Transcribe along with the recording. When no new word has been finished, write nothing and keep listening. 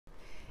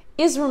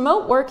Is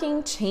remote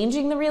working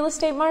changing the real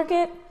estate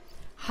market?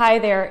 Hi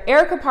there,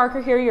 Erica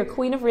Parker here, your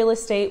queen of real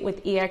estate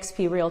with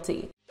eXp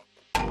Realty.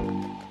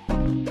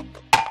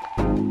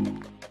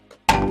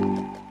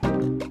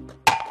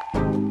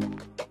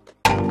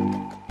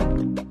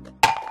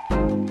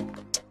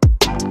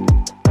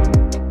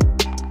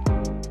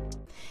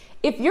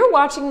 If you're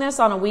watching this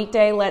on a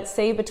weekday, let's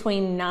say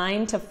between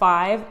 9 to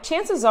 5,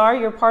 chances are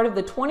you're part of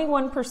the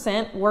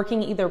 21%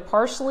 working either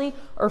partially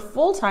or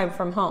full-time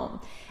from home.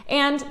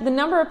 And the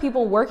number of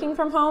people working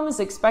from home is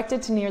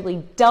expected to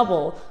nearly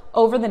double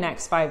over the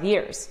next 5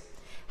 years.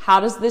 How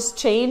does this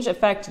change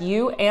affect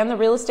you and the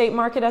real estate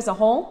market as a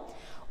whole?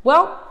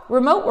 Well,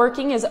 remote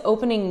working is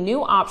opening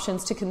new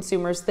options to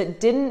consumers that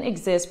didn't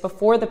exist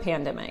before the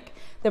pandemic.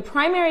 The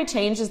primary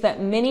change is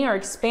that many are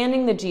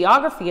expanding the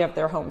geography of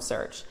their home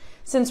search.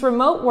 Since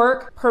remote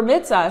work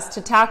permits us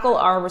to tackle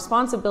our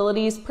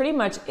responsibilities pretty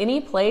much any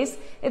place,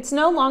 it's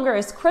no longer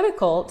as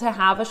critical to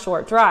have a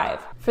short drive.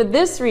 For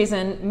this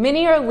reason,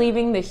 many are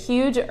leaving the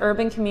huge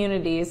urban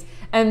communities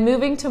and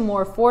moving to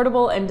more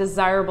affordable and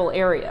desirable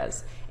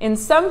areas. In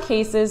some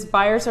cases,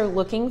 buyers are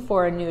looking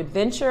for a new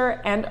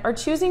adventure and are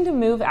choosing to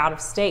move out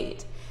of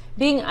state.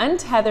 Being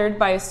untethered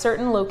by a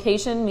certain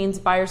location means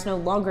buyers no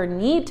longer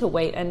need to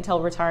wait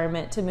until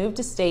retirement to move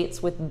to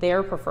states with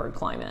their preferred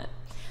climate.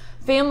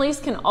 Families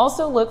can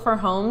also look for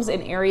homes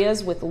in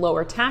areas with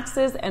lower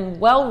taxes and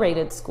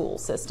well-rated school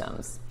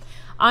systems.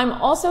 I'm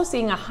also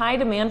seeing a high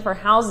demand for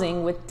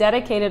housing with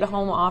dedicated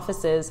home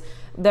offices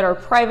that are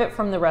private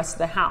from the rest of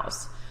the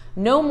house.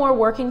 No more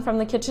working from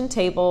the kitchen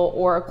table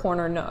or a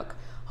corner nook.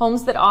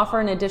 Homes that offer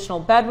an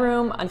additional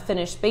bedroom,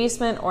 unfinished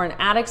basement, or an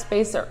attic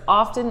space are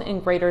often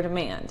in greater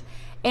demand.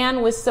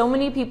 And with so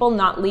many people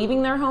not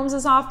leaving their homes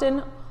as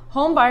often,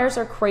 home buyers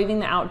are craving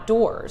the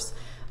outdoors.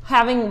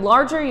 Having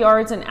larger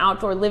yards and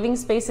outdoor living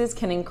spaces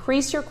can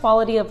increase your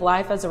quality of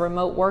life as a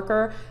remote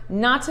worker,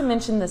 not to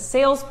mention the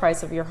sales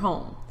price of your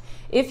home.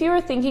 If you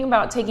are thinking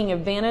about taking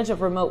advantage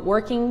of remote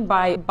working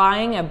by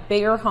buying a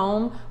bigger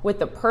home with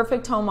the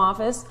perfect home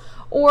office,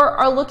 or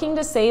are looking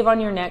to save on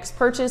your next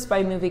purchase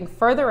by moving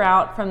further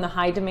out from the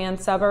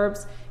high-demand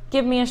suburbs,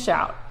 give me a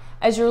shout.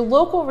 As your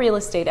local real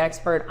estate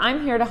expert,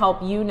 I'm here to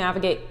help you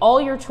navigate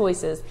all your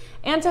choices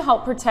and to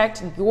help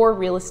protect your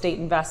real estate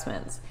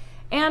investments.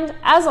 And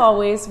as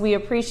always, we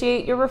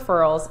appreciate your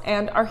referrals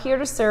and are here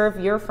to serve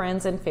your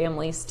friends and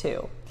families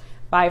too.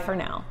 Bye for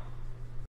now.